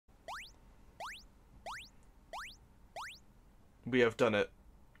We have done it.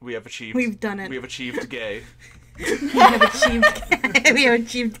 We have achieved. We've done it. We have achieved gay. We have achieved gay. We have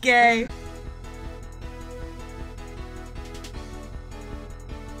achieved gay.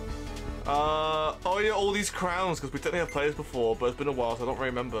 Oh yeah, all these crowns, because we didn't have players before, but it's been a while, so I don't really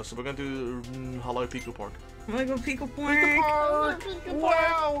remember. So we're gonna do hello Pico Park. I'm gonna go Pico Park.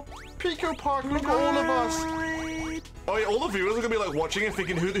 Wow! Pico Park, look at all of us! Oh yeah, all the viewers are gonna be like watching and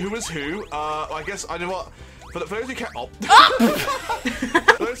thinking who is who. I guess, I know what, for those who can't, for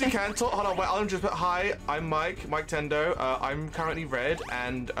those who can't talk, hold on, wait, I'll just put, hi, I'm Miketendo, I'm currently red,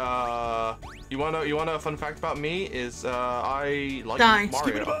 and you wanna a fun fact about me is, I like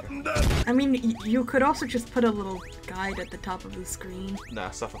Mario. I mean, you could also just put a little guide at the top of the screen.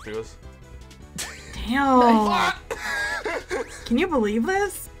 Nah, stuff for viewers. Damn! Can you believe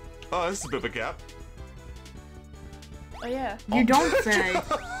this? Oh, this is a bit of a gap. Oh yeah. You don't say.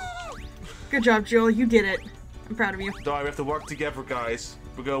 Good job, Jill. You did it. I'm proud of you. Don't we have to work together, guys.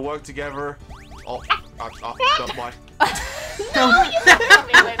 We're gonna work together. Oh, that's why.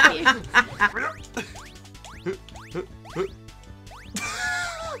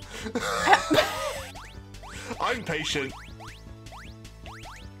 I'm patient.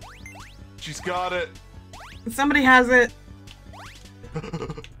 She's got it. Somebody has it.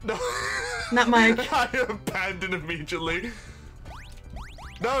 No. Not Mike. I abandoned immediately.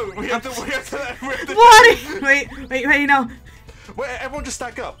 No, we have to. What? Wait, no. Wait, everyone just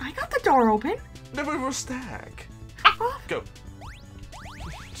stack up. I got the door open. No, we will stack. Go.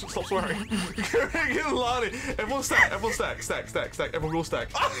 Stop swearing. Lonnie. Everyone stack. Everyone stack. Everyone will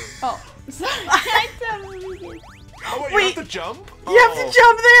stack. Oh, sorry. I totally did. Oh, wait, you have to jump? You have to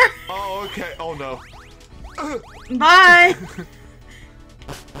jump there? Oh, okay. Oh, no. Bye!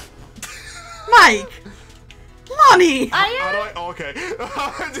 Mike! Lonnie! How do I? Oh, okay.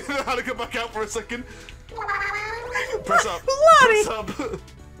 I didn't know how to come back out for a second. Press up. Lonnie! Press up.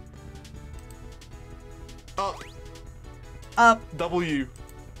 Up. Up. W.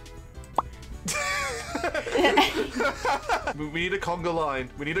 We need a conga line.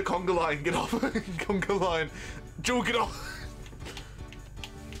 We need a conga line. Get off. Conga line. Joel, get off.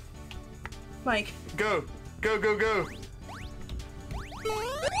 Mike. Go. Go, go, go.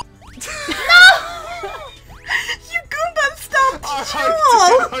 No! You Goomba stopped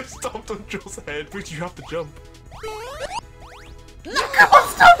Joel! I stomped on Joel's head. But you have to jump. You Goomba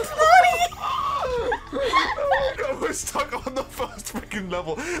stopped Lonnie! No, we're stuck on the first freaking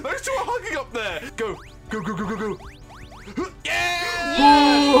level. Those two are hugging up there. Go. Go, go, go, go, go.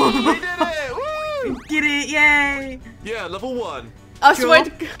 Yeah! We did it! Woo! Get it, yay! Yeah, level 1. I swear to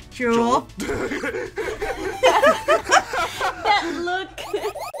God. Joel. That look.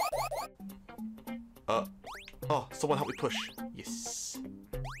 Oh, someone help me push. Yes.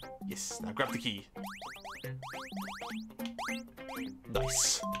 Yes, now grab the key.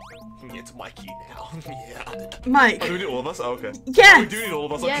 Nice. It's my key now. Yeah. Mike. Oh, do we need all of us? Oh, okay. Yes. Oh, we do need all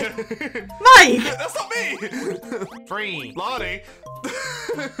of us, Yes. okay. Mike! That's not me! Free. Lonnie.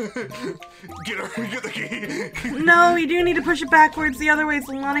 Get her, get the key. No, we do need to push it backwards the other way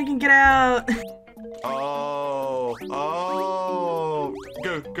so Lonnie can get out. Oh. Oh.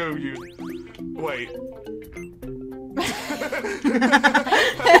 Go, go, you. Wait.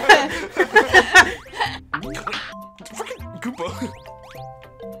 Freaking Koopa.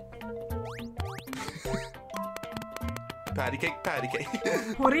 Patty cake, patty cake.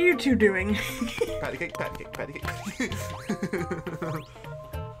 What are you two doing? Patty cake, patty cake, patty cake.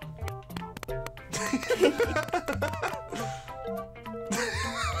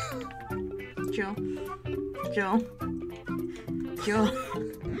 Joe. Joe. Joe.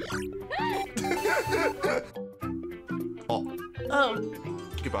 Oh. Oh.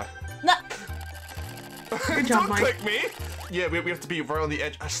 Goodbye. No. Good job, Don't Mike. click me. Yeah, we have to be right on the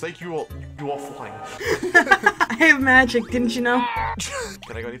edge. Snake, you are flying. I have magic, didn't you know?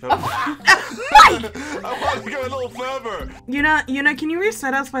 Can I go any further? I want to go a little further. Yuna, can you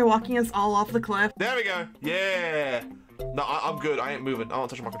reset us by walking us all off the cliff? There we go. Yeah. No, I'm good. I ain't moving. I don't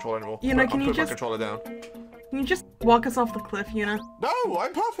touch my controller anymore. Yuna, can I'll you put just- my controller down? Can you just walk us off the cliff, Yuna? No,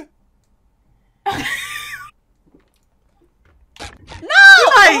 I'm perfect. No!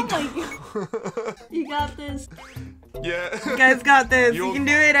 Mike! Oh my God. You got this. Yeah. You guys got this. You You'll- can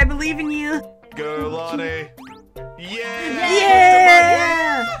do it. I believe in you. Go, Lonnie. Yeah.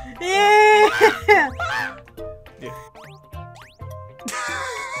 Yeah! Yeah! Yeah.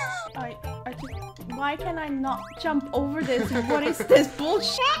 Why can I not jump over this? What is this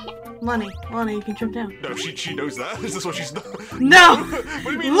bullshit? Lonnie, you can jump down. No, she knows that. Is this what she's done? No! What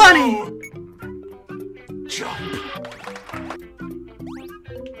do you mean, Lonnie! no? Jump.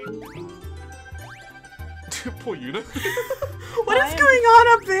 Poor Yuna. What is going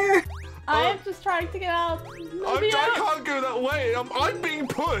on up there? I am just trying to get out. I can't go that way. I'm being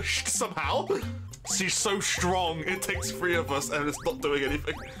pushed somehow. She's so strong. It takes 3 of us, and it's not doing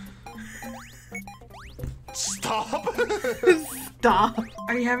anything. Stop. Stop.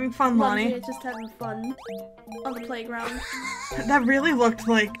 Are you having fun, Lonnie? Just having fun on the playground. That really looked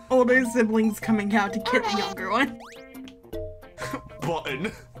like older siblings coming out to get the younger one.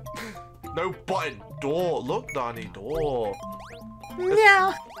 Button. No button. Door. Look, Donnie. Door.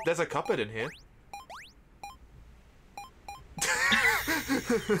 Yeah. There's a cupboard in here.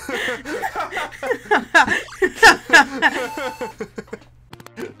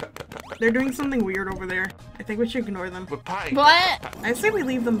 They're doing something weird over there. I think we should ignore them. We're patting. What? I say we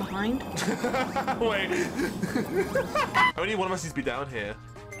leave them behind. Wait. Only one of us needs to be down here.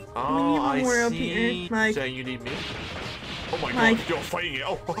 We need Oh, one I more up see. here. Mike. So you need me? Oh my Mike. god, you're fighting it.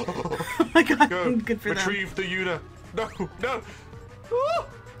 Oh, Oh my god, go. good for Retrieve the Yuna. No, no.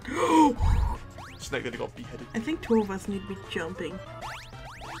 Snake that got beheaded. I think 2 of us need to be jumping.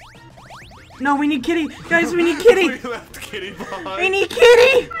 No, we need Kitty! Guys, we need Kitty! We left Kitty behind. We need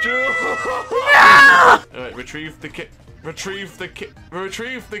Kitty! No! Alright, retrieve the kitty. Retrieve the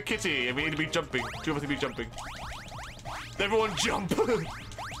kitty, and we need to be jumping. 2 of us need to be jumping. Everyone jump!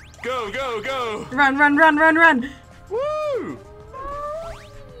 Go, go, go! Run, run, run, run, run! Woo!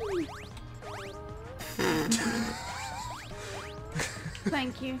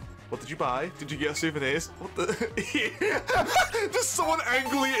 Thank you. What did you buy? Did you get souvenirs? What the? There's someone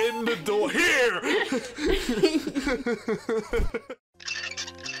angrily in the door. Here!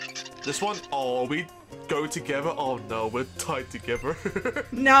 This one? Oh, we go together? Oh no, we're tied together.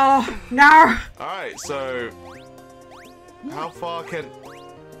 No, no! Alright, so... How far can...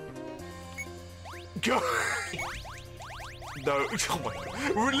 Go! No, oh my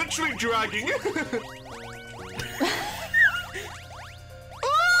god. We're literally dragging.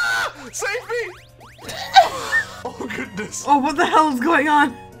 Ah! Save me! Oh goodness. Oh, what the hell is going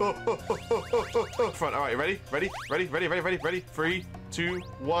on? Front, alright, ready? Ready? Ready? Ready? Ready? Ready? Ready? 3, 2,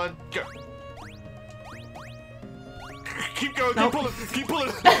 1, go! Keep going, Nope. keep pulling, keep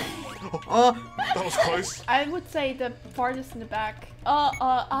pulling! Oh, That was close. I would say the farthest in the back. No,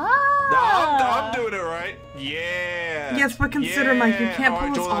 I'm doing it right. Yeah. Yes, but consider, Mike, you can't pull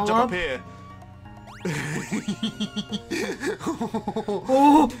us Jordan, all jump up. up here.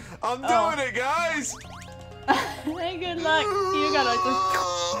 Oh, I'm doing it, guys. Hey, good luck. You gotta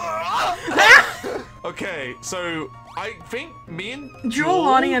just. Okay, so I think me and Jewel,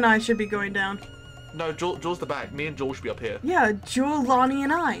 Lonnie, and I should be going down. No, Joel's the back. Me and Joel should be up here. Yeah, Jewel, Lonnie,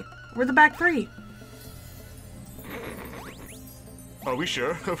 and I. We're the back 3. Are we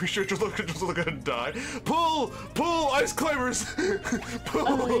sure? Are we sure Joel's not gonna die? Pull! Pull! Ice climbers!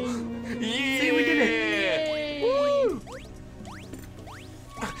 Pull! Yeah! See, we did it. Yay. Woo!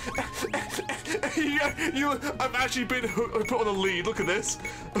 I've actually been put on a lead. Look at this.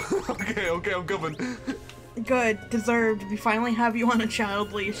 Okay, I'm coming. Good, deserved. We finally have you on a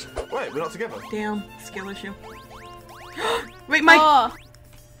child leash. Wait, we're not together. Damn, skill issue. Wait, Mike! Oh.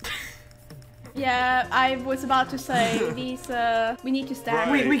 Yeah, I was about to say these. We need to stand.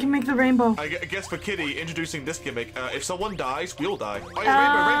 Right. Wait, we can make the rainbow. I guess for Kitty, introducing this gimmick, if someone dies, we all die. Oh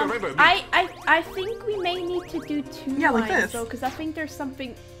yeah, rainbow. I think we may need to do 2 Yeah, like lines, this. though, because I think there's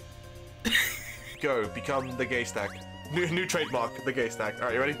something. Go, become the gay stack. New trademark, the gay stack.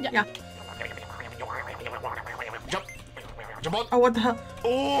 Alright, you ready? Yeah. Jump! Jump on! Oh, what the hell?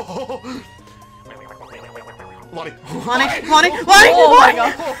 Oh! Lonnie! Lonnie! Lonnie! Lonnie! Oh my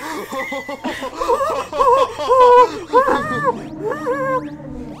god!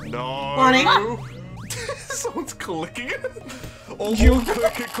 No! Lonnie? Someone's clicking it! Oh, You-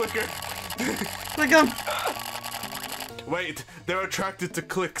 clicker! Click him! Wait, they're attracted to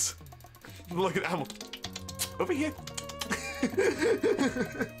clicks. Look at Amel. Over here.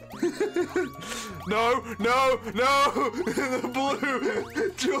 No! The blue!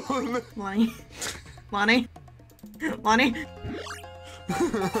 John! Lonnie. Lonnie. Lonnie.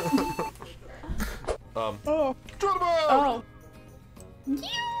 Oh. Geronimo! Oh.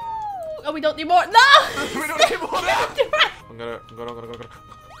 Oh, we don't need more. No! We don't need more now! I'm gonna.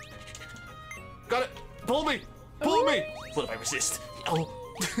 Got it! Pull me! Pull me! What if I resist? Oh!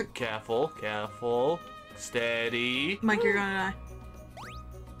 Careful. Steady. Mike, you're gonna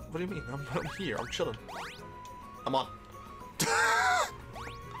What do you mean? I'm here. I'm chilling. I'm on. die.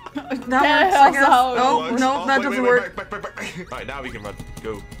 That works, I guess. Also- Oh, no, that wait, doesn't wait, work. Back. Alright, now we can run.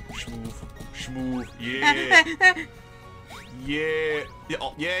 Go. Schmoove. Yeah. Yeah. Yeah.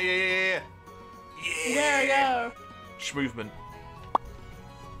 Oh, yeah. There we go. Schmoovement.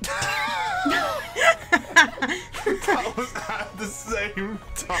 was at the same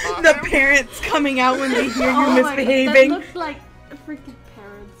time. The parents coming out when they hear you Oh my God, misbehaving. that looked like freaking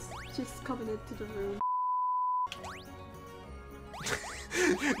parents just coming into the room.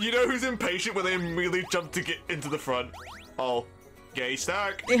 You know who's impatient when they immediately jump to get into the front? Oh, gay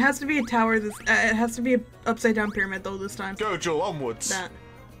stack. It has to be a tower. This it has to be an upside down pyramid though this time. Go, Joel, onwards. That.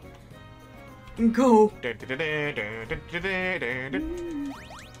 Go.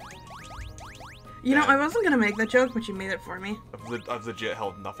 You know, I wasn't gonna make that joke, but you made it for me. I've legit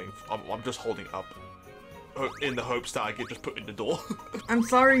held nothing. I'm just holding up. In the hopes that I get just put in the door. I'm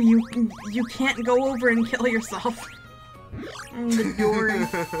sorry, you can't go over and kill yourself. The door.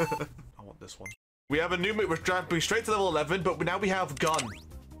 I want this one. We have a new move. We're jumping straight to level 11, but now we have gun.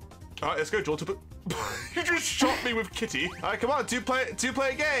 Alright, let's go, Joel. You just shot me with Kitty. Alright, come on, two play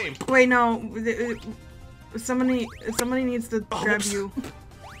a game. Wait, no. Somebody needs to grab you.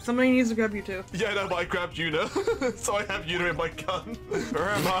 Somebody needs to grab you too. Yeah, no, but I grabbed Yuna. So I have Yuna in my gun. Where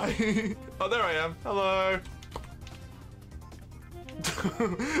am I? Oh, there I am. Hello.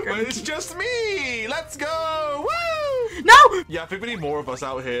 Wait, it's just me. Let's go. Woo! No! Yeah, I think we need more of us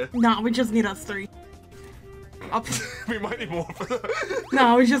out here. No, we just need us three. We might need more of us.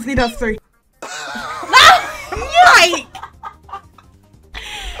 No, we just need us three. Mike!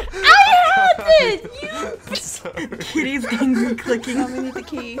 I had it! You! Sorry. Kitty's angry clicking. Oh, we need the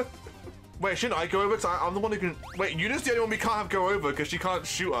key. Wait, shouldn't I go over? Cause I'm the one who can. Wait, Yuna's the only one we can't have go over because she can't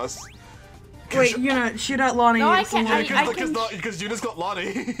shoot us. Wait, Yuna, shoot at Lonnie. No, I so can't- like- I can- Because Yuna's got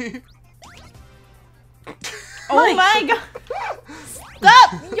Lonnie. Oh my God!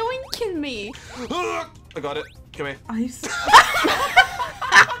 Stop yoinking me! I got it. Come here. Ice.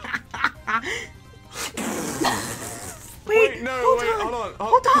 Wait, no, hold on.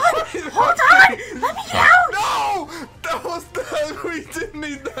 Hold on! Let me out! No! We didn't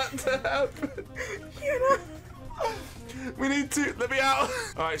need that to happen. Yuna. We need to. Let me out.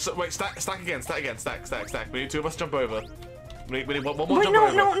 All right. So wait. Stack again. Stack. We need two of us to jump over. We need one more Wait, jump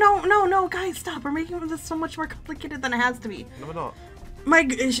over. no, guys, stop. We're making this so much more complicated than it has to be. No, we're not.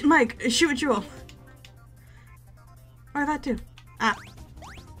 Mike, shoot Jewel. Or that too. Ah.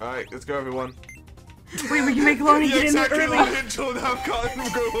 All right. Let's go, everyone. Wait, we can make Lonnie Yeah, get in there exactly. early. Lonnie and Joel now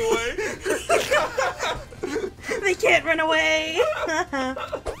can't go away. They can't run away.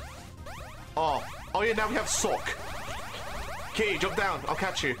 Oh yeah. Now we have sock. Kitty, jump down. I'll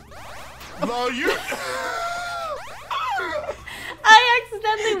catch you. No, you. I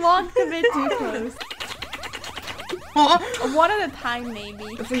accidentally walked a bit too close. Oh, One at a time,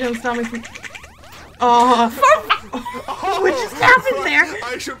 maybe. this is gonna stop me from. Oh. What just happened there?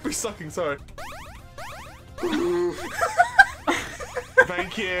 I should be sucking. Sorry.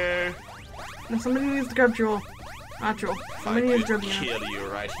 Thank you. No, somebody needs to grab Jewel. Not Jewel. Somebody needs to grab Yuna. kill you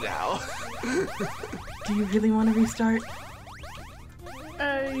right now. Do you really want to restart?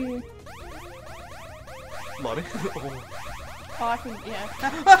 Lonnie. Oh, I can, yeah.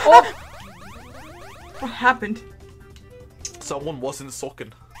 Oh! What happened? Someone wasn't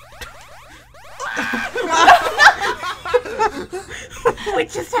socking. What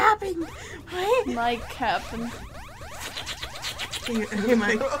just happened? What? Mike happened. Hey,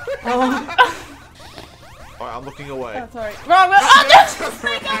 Mike. Oh. Alright, I'm looking away. Oh, sorry. Wrong one. Oh, no!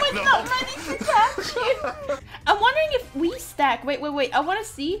 Snake, I was not ready to catch you. I'm wondering if we stack. Wait. I want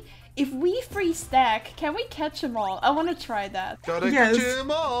to see if we free stack. Can we catch them all? I want to try that. Gotta Yes. catch 'em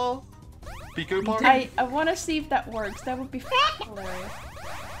all. Pico Park. I want to see if that works. That would be hilarious.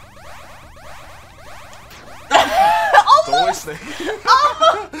 It's always Snake.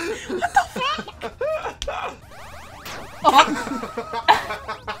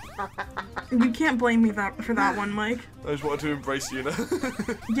 You can't blame me for that one, Mike. I just wanted to embrace you now.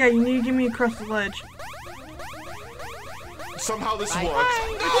 Yeah, you need to give me across the ledge. Somehow this works.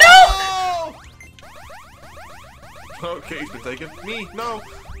 No! Okay, he's been taken. Me, no.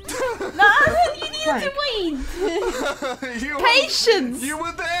 No, you need to wait. You Patience. You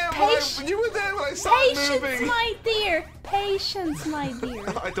were there. Patience. You were there when I started Patience, moving. my dear. Patience, my dear.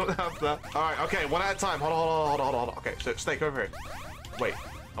 I don't have that. All right, okay, one at a time. Hold on. Okay, so Snake over here. Wait,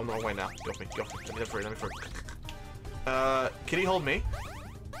 I'm the wrong way now. Get off me. Let me through. Kitty, hold me.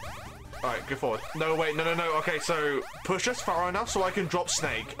 All right, go forward. No, wait, no. Okay, so push us far enough so I can drop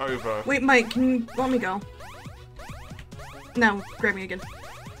Snake over. Wait, Mike, can you let me go? No, grab me again.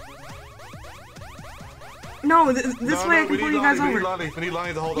 No, this way I can pull you guys over. We need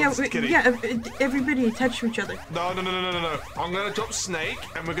Lonnie to hold on to Kitty. Yeah, everybody attach to each other. No. I'm gonna drop Snake,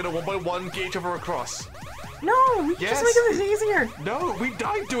 and we're gonna one by one get each other across. No, we can Yes. just make this easier. No, we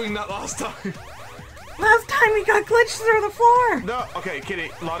died doing that last time. Last time we got glitched through the floor. No, okay,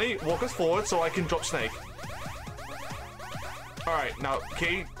 Kitty, Lonnie, walk us forward so I can drop Snake. Alright, now,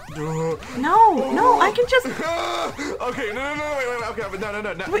 Kate. No, I can just. Okay, no, wait, okay, no.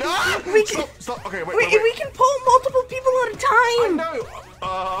 We Stop, okay, wait. We can pull multiple people at a time. No!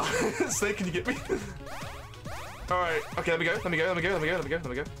 Snake, can you get me? Alright, okay, let me go.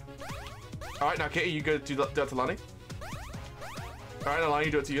 Alright, now, Kitty, you go do that to Lani. Alright, now, Lani,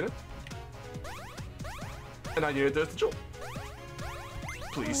 you do it to Yuna. And now you do it to Joel.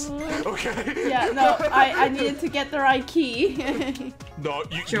 Please. Okay. Yeah, no, I needed to get the right key. No,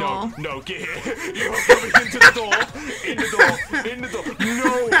 Joel. no, get here. You are coming into the door. In the door.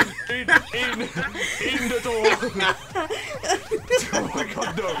 No, in the door. Oh my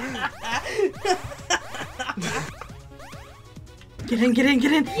god, no. Get in.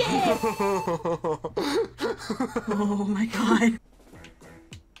 Yeah. Oh my god.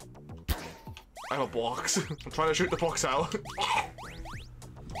 I have a box. I'm trying to shoot the box out.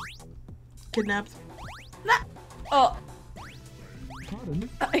 Kidnapped. Oh.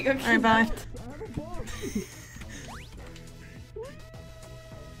 I got Alright, bye.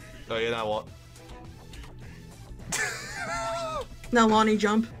 Oh, yeah, now what? Now Lonnie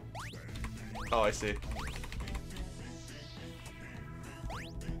jump. Oh, I see.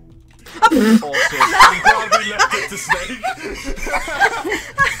 Awesome. I'm glad we left it to Snake.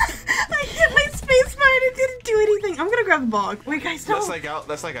 I hit my space bar and it didn't do anything. I'm gonna grab the bog. Wait, guys, no. Let's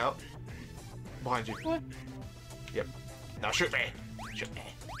Snake out. Behind you. What? Yep. Now shoot me.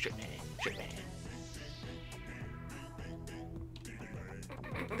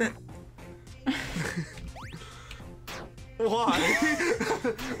 That- Why?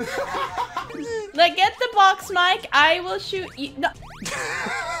 Like, get the box, Mike. I will shoot you. No.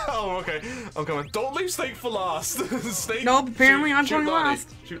 Oh, okay. I'm coming. Don't leave Snake for last. Snake. Nope, apparently I'm going Lani.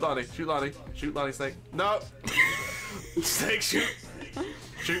 last. Shoot Lani, Snake. No. Snake, shoot.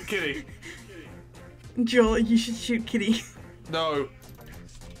 Shoot Kitty. Joel, you should shoot Kitty. No.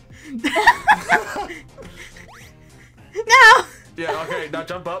 No! Yeah, okay, now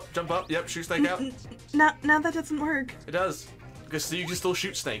jump up. Yep, shoot Snake out. Now that doesn't work. It does. Because you can still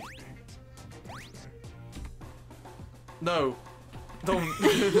shoot Snake. No. Don't.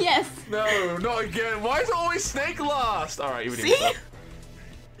 Yes. No, not again. Why is it always Snake last? Alright, you See?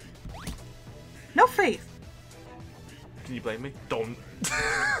 No faith. Can you blame me? Don't.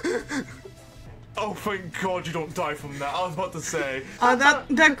 Oh, thank God you don't die from that. I was about to say.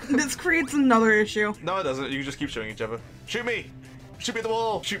 This creates another issue. No, it doesn't. You can just keep shooting each other. Shoot me! Shoot me at the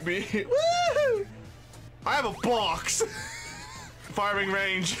wall! Shoot me! Woo! I have a box! Firing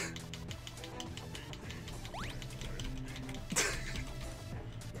range.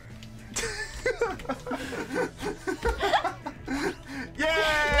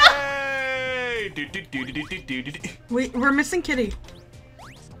 Yay! Wait, we're missing Kitty.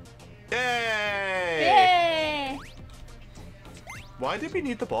 Yay! Yay! Why did we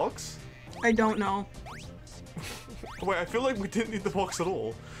need the box? I don't know. Wait, I feel like we didn't need the box at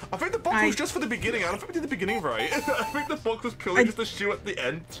all. I think the box was just for the beginning. I don't think we did the beginning right. I think the box was purely just a shoe at the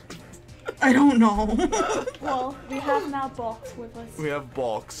end. I don't know. Well, we have now box with us. We have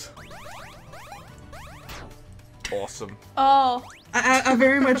box. Awesome. Oh. I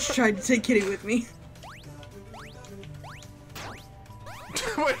very much tried to take Kitty with me.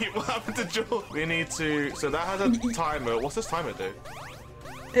 Wait, what happened to Joel? We need to... So that has a timer. What's this timer do?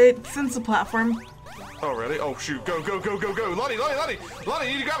 It sends a platform. Oh, really? Oh, shoot. Go. Lani, you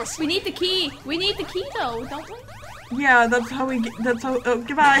need to grab us. We need the key. We need the key, though, don't we? Yeah, that's how we get... That's how... Oh,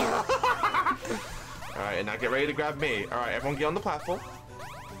 goodbye. Alright, and now get ready to grab me. Alright, everyone get on the platform.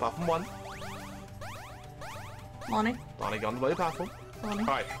 Platform 1. Lonnie. Lani, get on the bloody platform. Lonnie.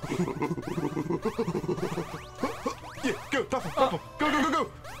 Alright. Yeah, go, platform. Go.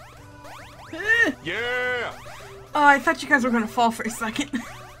 Yeah! Oh, I thought you guys were gonna fall for a second.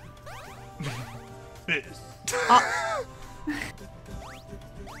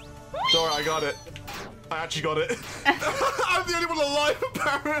 Sorry, I got it. I actually got it. I'm the only one alive,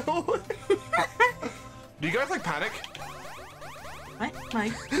 Peril. Do you guys like panic? What?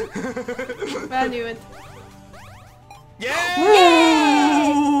 Mike? I knew it. Yeah!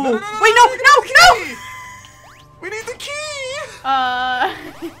 Ooh! No! Wait, no! We need the key!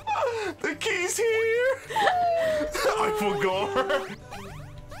 The key's here! I forgot.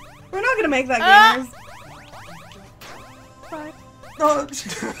 We're not gonna make that, gamers. Bye. Oh.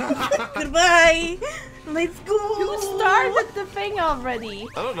 Goodbye. Let's go. Who started the thing already?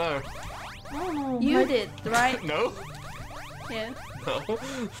 I don't know. Oh, You did, right? No? Yeah. No.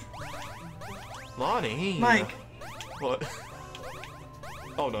 Lani. Mike. What?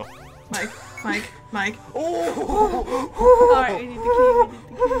 Oh no. Mike. Alright, we need the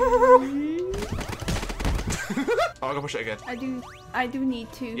key. Oh, gotta push it again. I do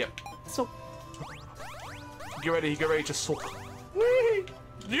need to. Yep. So. Get ready to suck. Whee!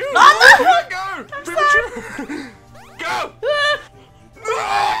 You! Oh, Go! Premature! Go!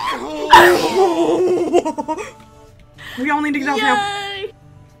 We all need to get out now. Yay!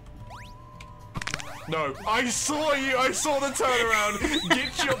 No, I saw you! I saw the turnaround!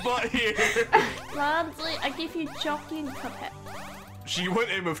 Get your butt here! Ramsey, I give you chocolate and cuphead. She went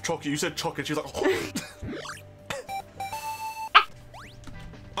in with chocolate, you said chocolate, she was like,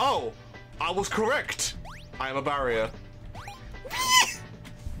 oh! I was correct! I am a barrier.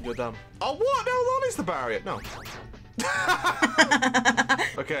 You're dumb. Oh, what? No, Lonnie's the barrier. No.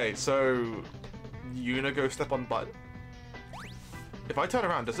 Okay, so Yuna go step on button. If I turn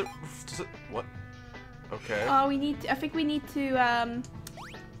around, does it what? Okay. Oh, I think we need to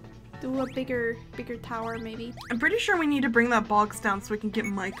do a bigger tower maybe. I'm pretty sure we need to bring that box down so we can get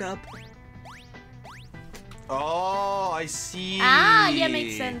Mike up. Oh, I see. Ah, yeah,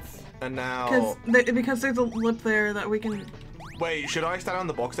 makes sense. And now Because there's a lip there that we can. Wait, should I stand on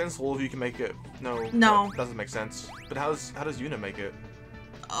the box then so all of you can make it? No. No. That doesn't make sense. But how does Yuna make it?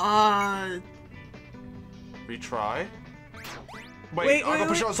 Retry? Wait, I can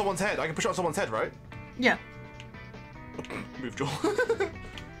push it on someone's head. I can push it on someone's head, right? Yeah. Move Jewel.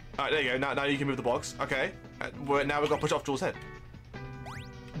 Alright, there you go. Now you can move the box. Okay. Now we've got to push it off Jewel's head.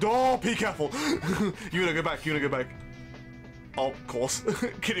 Oh, be careful! Yuna, go back. Yuna, go back. Oh, of course.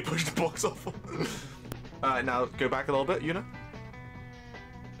 Kitty pushed the box off. Alright, now go back a little bit, Yuna.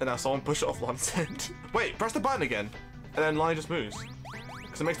 And now someone push it off Lonnie's head. Wait, press the button again. And then Lonnie just moves.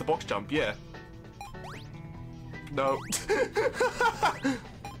 Because it makes the box jump, yeah. No.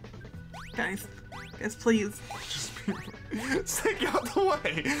 Guys, please. Stick out the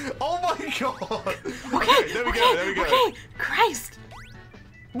way. Oh my god. Okay, there we go. Okay, Christ.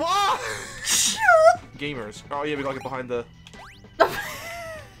 What? Gamers. Oh yeah, we gotta get behind the...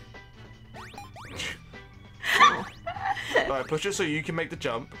 Alright, push it so you can make the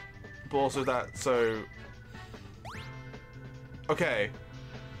jump. But also that, so... Okay.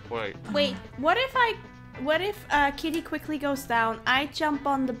 Wait. Wait, what if Kitty quickly goes down, I jump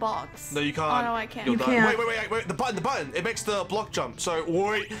on the box? No, you can't. Oh, no, I can't. You can't. Wait, the button. It makes the block jump. So,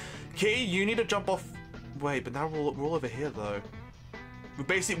 wait. Kitty, you need to jump off... Wait, but now we're all over here, though.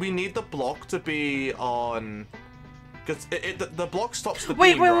 Basically, we need the block to be on... Because the block stops the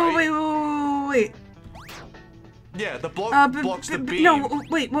beam, right? Wait. Yeah, the block blocks the beam. No,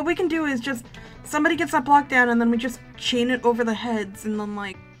 wait, what we can do is just... Somebody gets that block down, and then we just chain it over the heads, and then,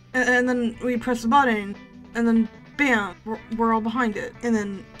 like... And then we press the button, and then, bam, we're all behind it. And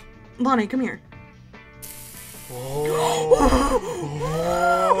then, Lonnie, come here. Oh.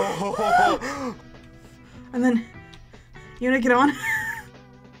 And then, Yuna, get on.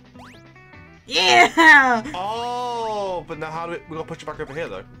 Yeah! Oh, but now how do we gotta push it back over here,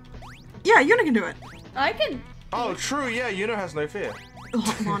 though? Yeah, Yuna can do it. I can. Oh, true, yeah, Yuna has no fear.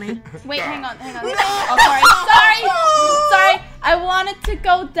 Oh, Lonnie. Wait, hang on. Oh, sorry. I wanted to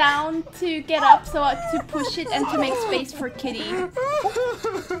go down to get up, so to push it and to make space for Kitty.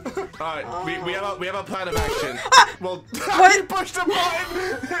 Alright, we have a plan of action. Well, What? you pushed the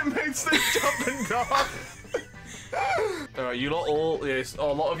button! It makes the jump and down. Alright, you lot all, yes, a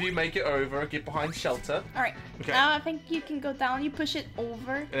lot of you make it over, get behind shelter. Alright, Okay. now I think you can go down, you push it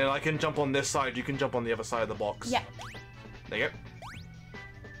over. And then I can jump on this side, you can jump on the other side of the box. Yeah. There you go.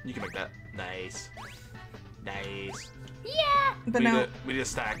 You can make that. Nice. Nice. Yeah! But now, We need a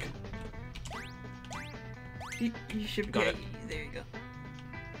stack. you should Got get it. There you go.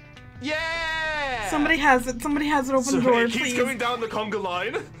 Yeah! Somebody has it. Somebody has it. Open So the door, it keeps please. going down the conga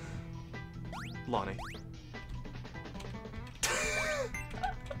line. Lonnie.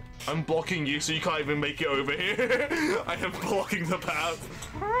 I'm blocking you so you can't even make it over here. I am blocking the path.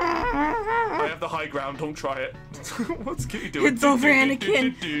 I have the high ground, don't try it. What's Kitty doing? It's over,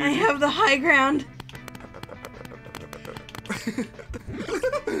 Anakin. I have the high ground.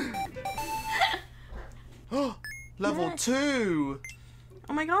 Level 2!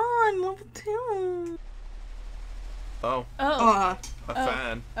 Oh my god, level 2. Oh, Oh. a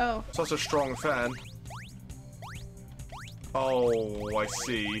fan. Oh. Such a strong fan. Oh, I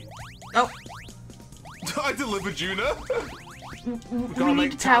see. Oh, I delivered Yuna! we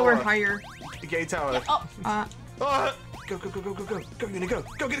need to tower higher. Gay tower. Oh. Ah. Go, go, go, go, go, go. Go, Yuna, go.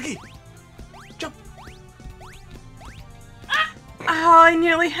 Go, get a key. Jump. Oh, I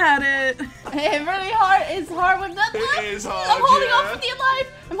nearly had it. It's really hard. It's hard with that. It is hard, I'm holding yeah. on for dear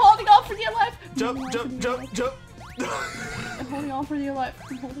life. I'm holding on for dear life. Jump, jump, jump, jump. I'm holding on for dear life.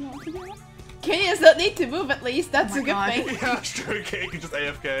 I'm holding on for dear life. Kitty does not need to move at least. That's Oh my a good God. thing. Yeah, that's true. Kitty can just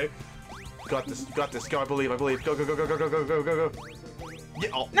AFK. got this. You got this. Go, I believe. Go, go, go, go, go, go, go, go, go, go. Yeah.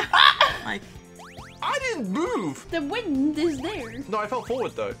 Oh. Mike. I didn't move. The wind is there. No, I fell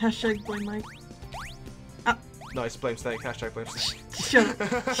forward though. Hashtag blame Mike. Nice, blame Snake. Hashtag blame Snake. Shut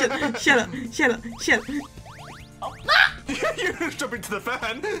up. Shut up. Shut up. Shut up. Oh. You're just jumping to the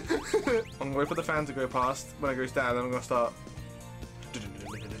fan. I'm gonna wait for the fan to go past. When it goes down, then I'm gonna start.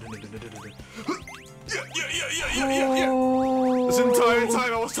 Yeah. Oh. This entire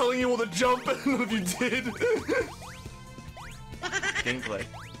time I was telling you all to jump, and none of you did. Gameplay.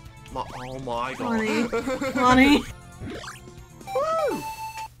 Oh my god. Lonnie. Woo!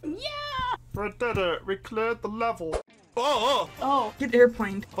 Yeah. We did it. We cleared the level. Oh! Oh. Get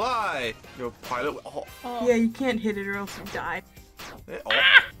airplaned. Fly! You're a pilot. Oh. Oh. Yeah, you can't hit it or else you die. Oh.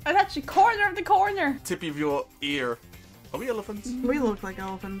 I'm at the corner of the corner. Tip of your ear. Are we elephants? We look like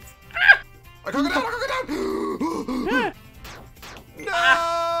elephants. I can't go down! I can't go down!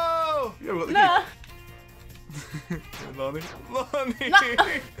 No! Yeah, we got the Nah. key. Lonnie.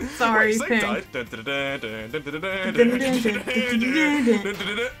 Sorry, Wait, Snake Ping. died.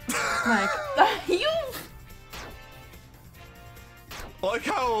 Mike. You. I like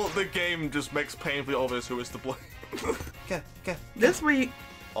how the game just makes painfully obvious who is to blame. Get. This way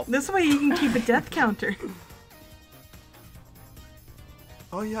Oh. you can keep a death counter.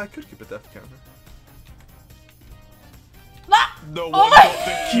 Oh yeah, I could keep a death counter. Ah! No one Oh got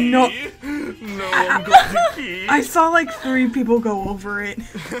the key. No. No one got the key. I saw like 3 people go over it.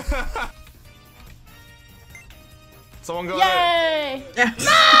 Someone got Yay! Yeah.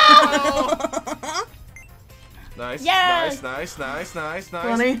 it. Nice. Yes! Nice.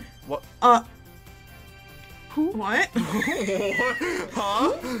 Lonnie. What? Who? What?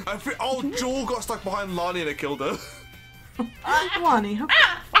 Huh? Oh, Jewel got stuck behind Lonnie and it killed her. Lonnie, how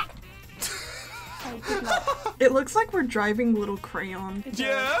I did not. it looks like we're driving little crayon.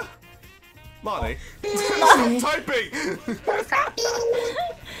 Yeah. Lonnie. Stop typing.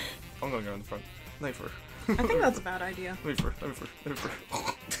 I'm gonna go in the front. Wait for her. I think that's a bad idea. Wait for her.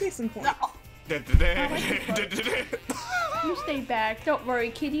 Case in point. You stay back. Don't worry.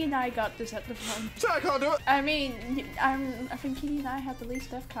 Kitty and I got this at the front. So I can't do it. I mean, I think Kitty and I have the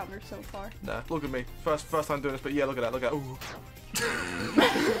least death counter so far. Nah, look at me. First time doing this, but yeah, look at that. Look at that. Ooh.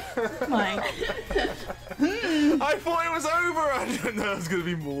 Mike. I thought it was over. I didn't know there was gonna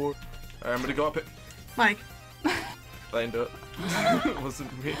be more. Alright, I'm gonna go up it. Mike. I didn't do it. It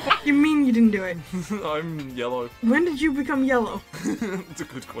wasn't me. You mean you didn't do it? I'm yellow. When did you become yellow? It's a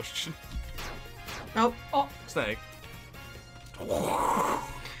good question. Oh. Snake.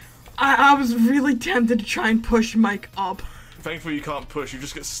 I was really tempted to try and push Mike up. Thankfully you can't push, you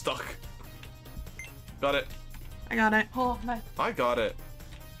just get stuck. Got it. I got it. Oh, nice. I got it.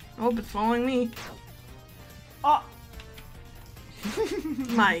 Oh, it's following me. Oh,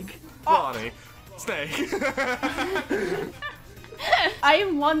 Mike. Bonnie. Snake. I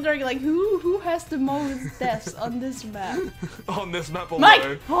am wondering, like, who has the most deaths on this map? On this map alone.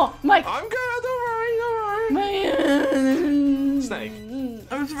 Mike! Oh, Mike! I'm good, don't worry. Mike! Snake.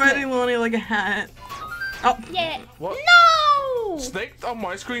 I'm spreading Lonnie like a hat. Oh. Yeah. What? No! Snake on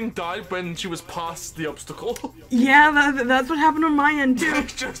my screen died when she was past the obstacle. Yeah, that's what happened on my end too.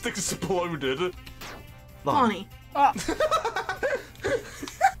 It just exploded. Lonnie. Oh.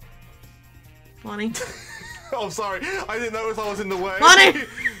 Lonnie. Oh, sorry. I didn't notice I was in the way. Lonnie!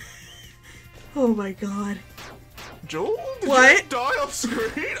 Oh my god. Joel? Did What? you die off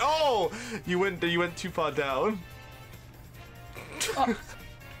screen? Oh! You went too far down. Oh.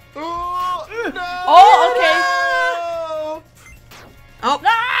 Oh, no! Oh, okay. Oh.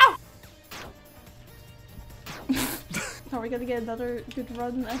 No! Are we gonna get another good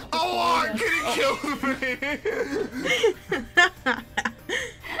run? Oh, I'm getting killed me!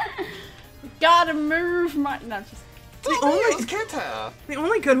 Gotta move my. No, just. The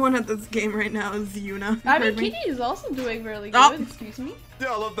only good one at this game right now is Yuna. I mean, Heard me? Kitty is also doing really good. Oh. Excuse me.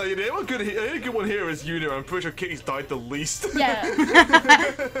 Yeah, I love that. The only good one here is Yuna. I'm pretty sure Kitty's died the least. Yeah.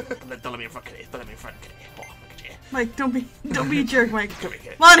 Don't let me in front, Kitty. Don't let me in front, Kitty. Oh, look at you. Mike, don't be a jerk, Mike. Come here,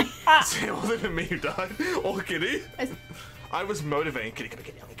 Kitty. Lonnie! See, it wasn't even me who died. Or Kitty. I was motivating Kitty. Come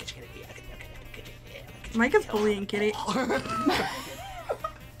here, Kitty. I'll get you, Kitty. Mike is bullying Kitty.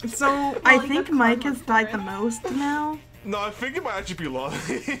 So, I think Mike has died the most now. No, I think it might actually be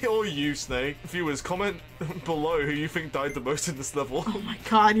Lonnie or you, Snake. Viewers, comment below who you think died the most in this level. Oh my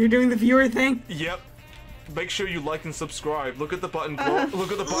god, you're doing the viewer thing? Yep. Make sure you like and subscribe. Look at the button.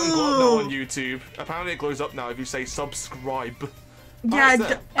 Look at the button glow up now on YouTube. Apparently, it glows up now if you say subscribe.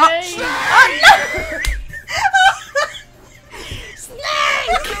 Yeah. Oh, Hey.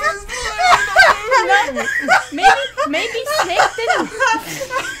 Maybe Snake didn't.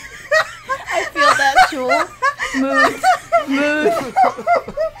 Jewel, move.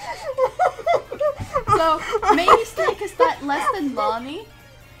 So maybe Snake has died less than Lonnie,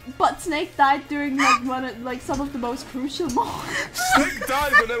 but Snake died during like some of the most crucial moments. Snek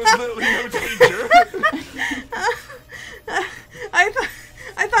died when there was literally no danger.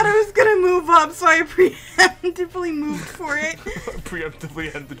 I thought I was gonna move up, so I preemptively moved for it.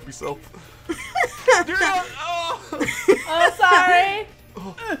 Preemptively ended myself. Oh, sorry.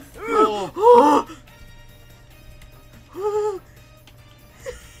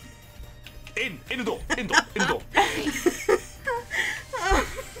 In the door.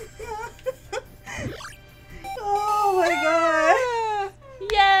 Oh my god.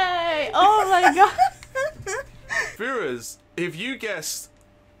 Yay! Oh my god. Viewers, if you guessed,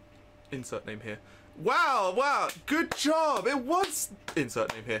 insert name here. Wow, good job. It was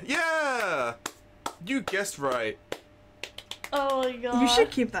insert name here. Yeah, you guessed right. Oh my god. You should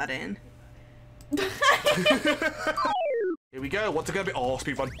keep that in. Here we go. What's it gonna be? Oh,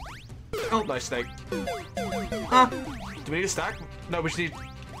 speed run. Oh, nice Snake. Do we need a stack? No, we just need.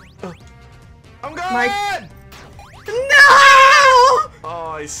 I'm going. Mike. No!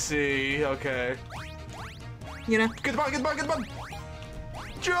 Oh, I see. Okay. You know. Get the button.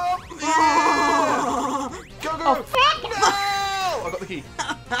 Jump! Yeah! Go! Oh, fuck! No! I got the key.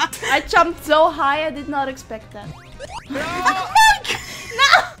 I jumped so high, I did not expect that. No! Mike! No!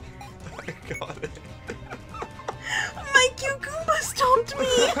 I got it. Mike, you Goomba stomped me!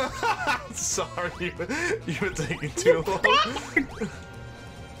 Sorry, you were taking too long.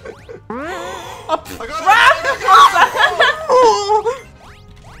 I got it!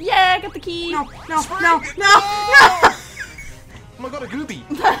 Yeah, I got the key! No! Oh my god, a Gooby!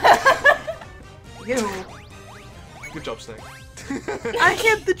 Ew. Good job, Snake. I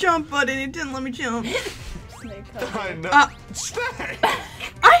hit the jump button, it didn't let me jump. Snake, I know. Snake!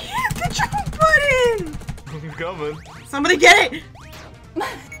 I hit the jump button! I'm coming. Somebody get it!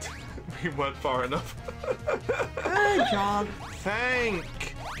 We weren't far enough. Good job.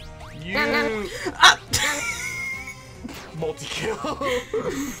 Thank you. Multi-kill.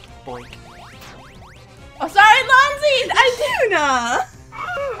 Boink. Oh, sorry, Lonzy! Tuna!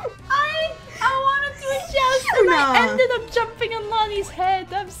 I wanted to adjust and I ended up jumping on Lonnie's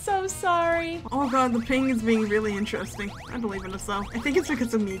head. I'm so sorry. Oh god, the ping is being really interesting. I believe in us though. I think it's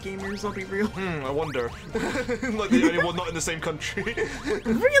because of me gamers, I'll be real. I wonder. Like the only one not in the same country.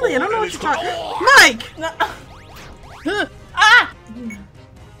 Really? I don't know what you're talking. Mike! No. Ah!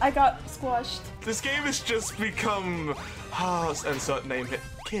 I got squashed. This game has just become insert name hit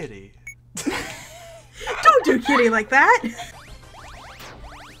Kitty. Don't do Kitty like that!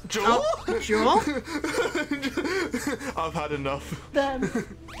 Jewel? Oh, Jewel? I've had enough. Then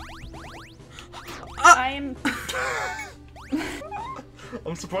I'm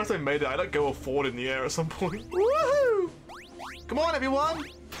surprised I made it. I let go of forward in the air at some point. Woohoo! Come on, everyone!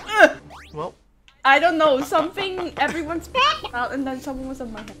 Well. I don't know, something everyone's out and then someone was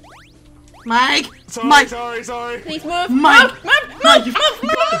on my head. Mike! Sorry, Mike! sorry. Please move! Mike! Move!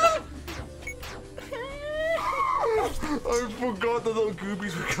 I forgot the little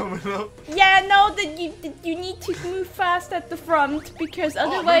goobies were coming up. Yeah, no, that you need to move fast at the front because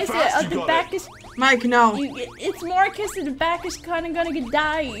otherwise the back is. Mike, no. It's more because the back is kind of gonna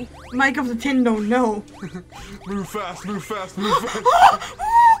die. Mike of the Tendo, no. Move fast, move fast, move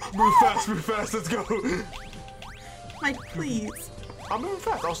fast. Move fast, let's go. Mike, please. I'm moving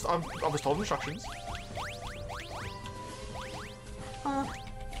fast. I was told instructions.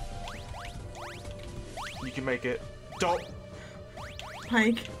 You can make it. Don't.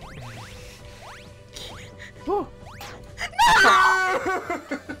 Mike. Oh. No!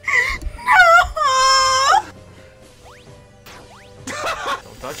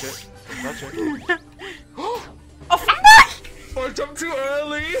 Don't touch it. Don't touch it. Oh, Mike! I jumped too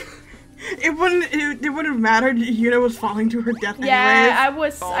early. It wouldn't have mattered. Yuna was falling to her death Yeah, anyways. I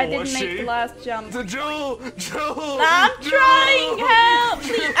was. Oh, I didn't was make she? the last jump. The Jewel! I'm trying. Help!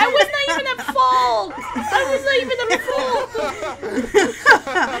 Please. I was not even at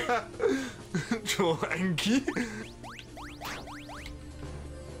fault. Jewel Enki.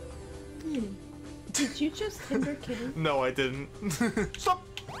 Did you just hinder Kitty? No, I didn't. Stop.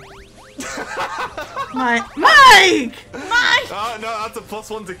 Mike! Mike! No, that's a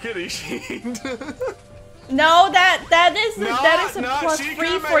 +1 to Kitty. No, that is a plus she 3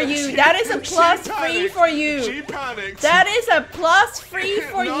 came for in, you. she- That is a she plus 3 panicked. for you. She panicked. That is a plus 3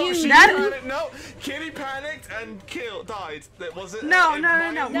 for no, you. She panicked. No, Kitty panicked and died. That wasn't. No.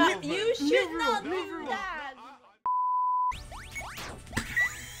 You should not do that.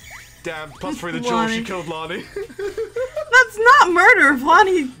 Damn, +3 the jewel, Lonnie. she killed Lonnie. That's not murder.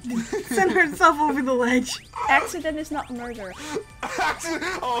 Lonnie sent herself over the ledge. Accident is not murder.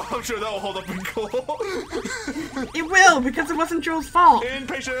 Oh, I'm sure that will hold up in court. It will, because it wasn't Jewel's fault.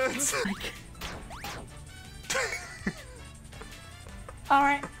 Impatience!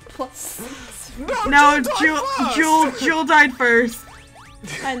 Alright, +6. No, Jewel died Jewel died first.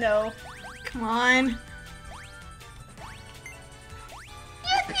 I know. Come on.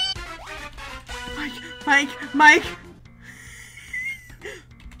 Mike.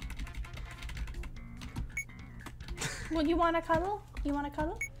 Well, you wanna cuddle? You wanna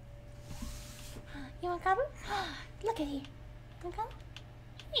cuddle? You wanna cuddle? Look at you. You wanna cuddle?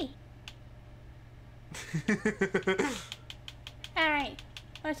 Hey. Alright,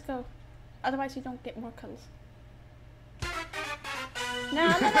 let's go. Otherwise you don't get more cuddles. No,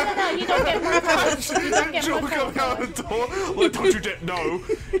 you don't get more cuddles. You don't get more Jewel cuddles. coming out the door. Like, don't you dare. No.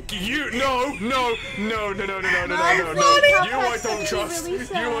 No. You I don't trust. Really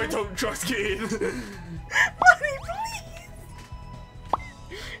sad. You I don't trust. Get in. Lonnie, please.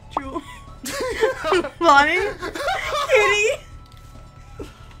 Jewel. Lonnie. Kitty.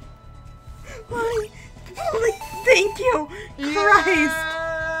 Lonnie. Please, thank you. Christ.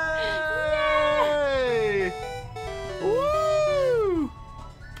 Yay! Woo!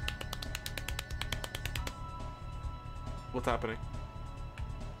 What's happening?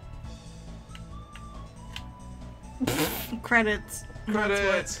 Credits.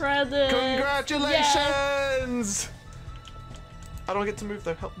 Credits! Credits. Congratulations! I don't get to move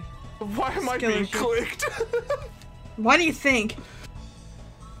though, help me. Why am I being clicked? What do you think?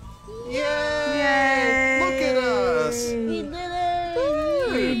 Yay! Yay! Look at us! We did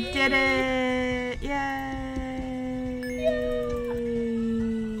it! We did it! Yay!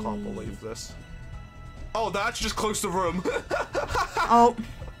 Can't believe this. Oh, that's just close the room. Oh.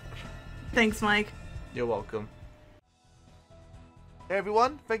 Thanks, Mike. You're welcome. Hey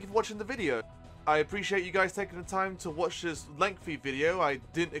everyone, thank you for watching the video. I appreciate you guys taking the time to watch this lengthy video. I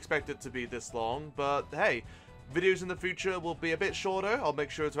didn't expect it to be this long, but hey, videos in the future will be a bit shorter. I'll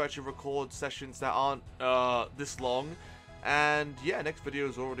make sure to actually record sessions that aren't this long. And yeah, next video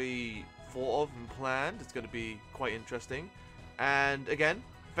is already thought of and planned. It's going to be quite interesting. And again,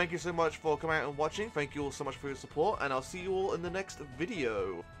 thank you so much for coming out and watching. Thank you all so much for your support, and I'll see you all in the next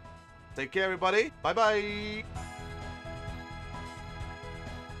video. Take care, everybody. Bye-bye.